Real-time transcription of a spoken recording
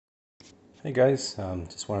Hey guys,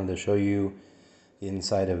 just wanted to show you the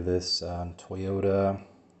inside of this Toyota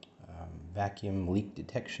vacuum leak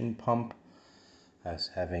detection pump. I was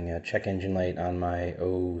having a check engine light on my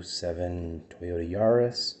 '07 Toyota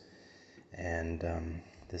Yaris, and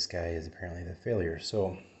this guy is apparently the failure.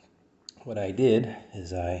 So what I did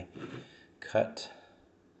is I cut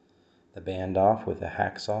the band off with a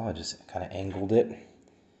hacksaw. I just kind of angled it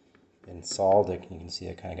and sawed it. You can see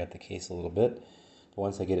I kind of got the case a little bit.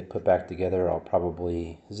 Once I get it put back together, I'll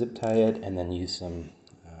probably zip tie it and then use some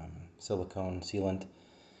silicone sealant.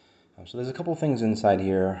 So there's a couple things inside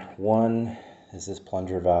here. One is this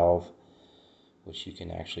plunger valve, which you can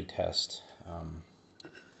actually test.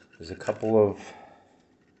 There's a couple of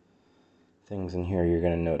things in here you're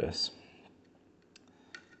going to notice.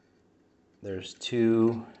 There's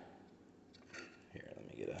two, here, let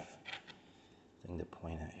me get a thing to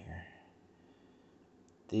point at here.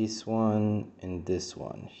 This one and this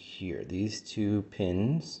one here. These two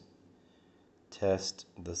pins test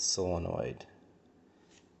the solenoid.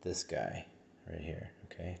 This guy right here,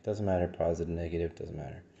 okay? Doesn't matter, positive, negative, doesn't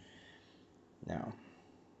matter. Now,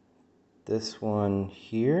 this one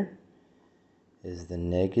here is the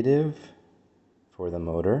negative for the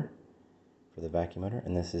motor, for the vacuum motor,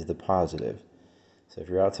 and this is the positive. So if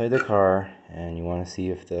you're outside the car and you want to see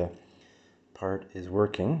if the part is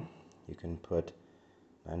working, you can put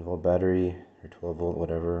 9-volt battery or 12-volt,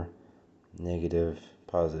 whatever, negative,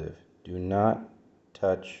 positive. Do not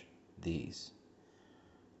touch these.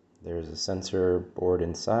 There's a sensor board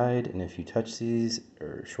inside, and if you touch these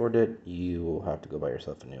or short it, you will have to go buy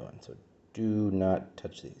yourself a new one. So do not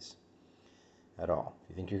touch these at all. If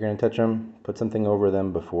you think you're going to touch them, put something over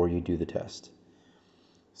them before you do the test.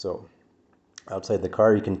 So outside the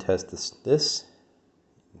car, you can test this.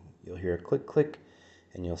 You'll hear a click, click,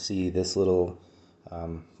 and you'll see this little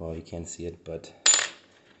well, you can't see it, but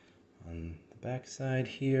on the back side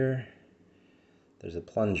here, there's a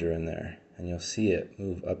plunger in there, and you'll see it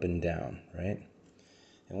move up and down, right?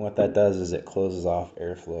 And what that does is it closes off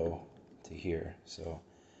airflow to here. So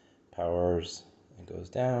powers, it goes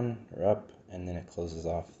down or up, and then it closes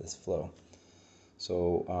off this flow.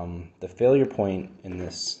 So the failure point in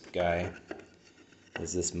this guy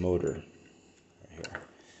is this motor right here.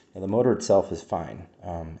 Now the motor itself is fine,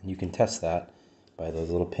 and you can test that by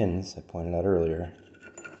those little pins I pointed out earlier.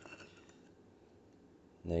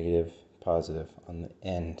 Negative, positive on the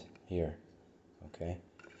end here. Okay,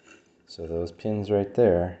 so those pins right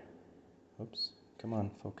there, oops, come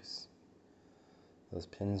on, focus. Those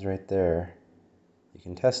pins right there, you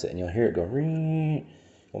can test it and you'll hear it go ring.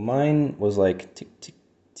 Well, mine was like tick, tick,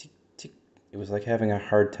 tick, tick. It was like having a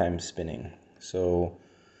hard time spinning. So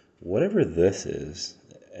whatever this is,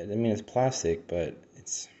 I mean, it's plastic, but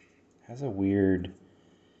it has a weird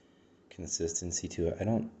consistency to it. I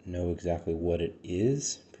don't know exactly what it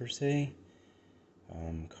is per se.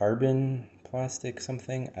 Carbon, plastic,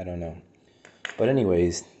 something, I don't know. But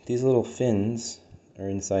anyways, these little fins are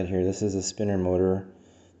inside here. This is a spinner motor.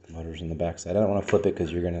 The motor's in the back side. I don't want to flip it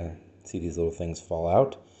because you're going to see these little things fall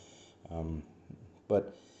out.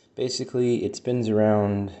 But basically it spins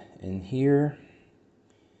around in here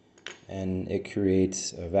and it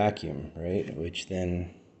creates a vacuum, right? Which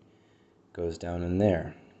then goes down in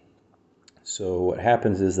there. So what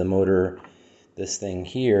happens is the motor, this thing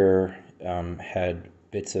here, had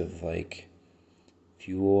bits of like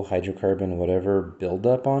fuel, hydrocarbon, whatever,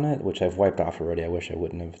 buildup on it, which I've wiped off already. I wish I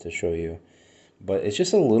wouldn't have to show you. But it's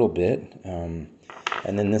just a little bit. And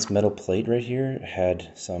then this metal plate right here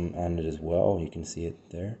had some on it as well. You can see it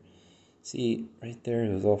there. See, right there,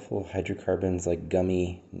 it was all full of hydrocarbons, like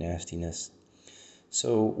gummy nastiness.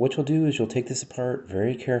 So what you'll do is you'll take this apart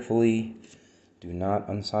very carefully. Do not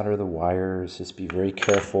unsolder the wires. Just be very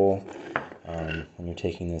careful when you're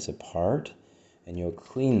taking this apart. And you'll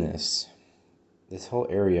clean this whole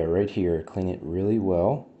area right here. Clean it really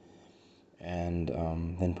well. And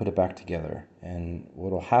then put it back together. And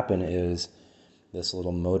what will happen is this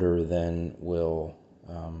little motor then will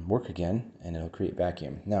work again. And it'll create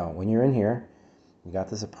vacuum. Now, when you're in here, you got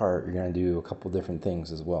this apart, you're going to do a couple different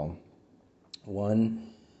things as well.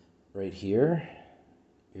 One, right here,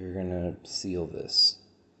 you're going to seal this.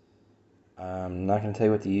 I'm not going to tell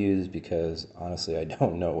you what to use because honestly I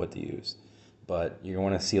don't know what to use. But you're going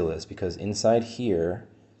to want to seal this because inside here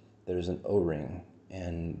there's an O-ring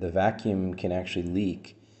and the vacuum can actually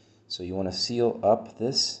leak. So you want to seal up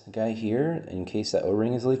this guy here in case that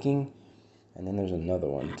O-ring is leaking. And then there's another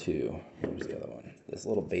one too. Where's the other one? This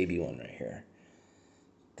little baby one right here.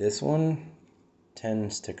 This one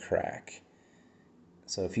tends to crack.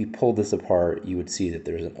 So if you pull this apart, you would see that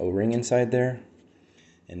there's an O-ring inside there,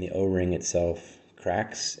 and the O-ring itself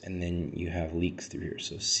cracks, and then you have leaks through here.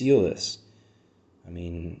 So seal this. I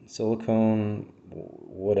mean, silicone,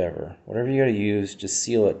 whatever you got to use, just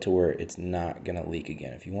seal it to where it's not gonna leak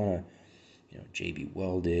again. If you want to, JB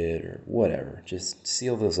weld it or whatever, just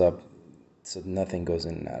seal this up so nothing goes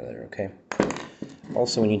in and out of there. Okay.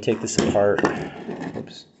 Also, when you take this apart,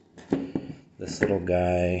 oops, this little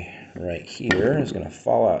guy right here is gonna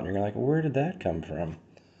fall out, and you're like, where did that come from?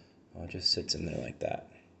 Well, it just sits in there like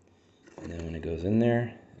that. And then when it goes in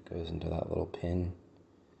there, it goes into that little pin.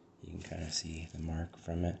 You can kind of see the mark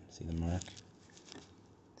from it. See the mark?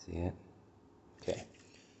 See it? Okay.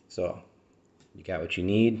 So, you got what you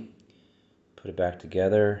need. Put it back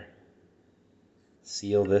together.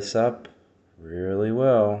 Seal this up really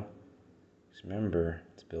well. Just remember,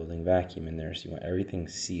 it's building vacuum in there, so you want everything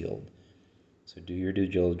sealed. So do your due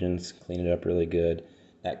diligence, clean it up really good.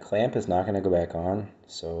 That clamp is not going to go back on,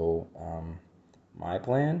 so my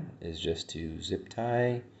plan is just to zip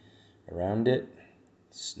tie around it,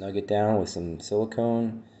 snug it down with some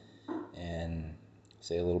silicone, and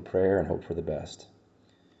say a little prayer and hope for the best.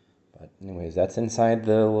 But anyways, that's inside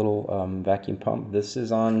the little vacuum pump. This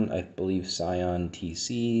is on, I believe, Scion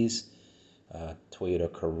TCs,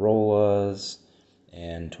 Toyota Corollas,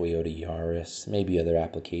 and Toyota Yaris, maybe other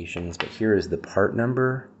applications. But here is the part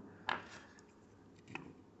number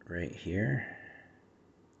right here.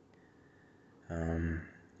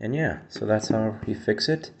 And yeah, so that's how you fix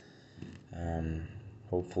it.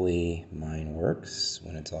 Hopefully mine works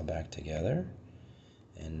when it's all back together.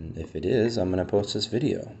 And if it is, I'm going to post this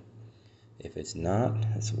video. If it's not,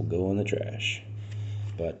 this will go in the trash.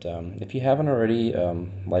 But if you haven't already,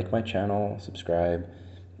 like my channel, subscribe.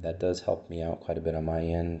 That does help me out quite a bit on my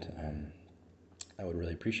end. I would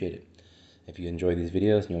really appreciate it. If you enjoy these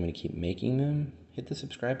videos and you want me to keep making them, hit the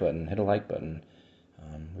subscribe button, hit a like button.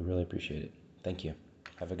 We really appreciate it. Thank you.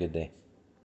 Have a good day.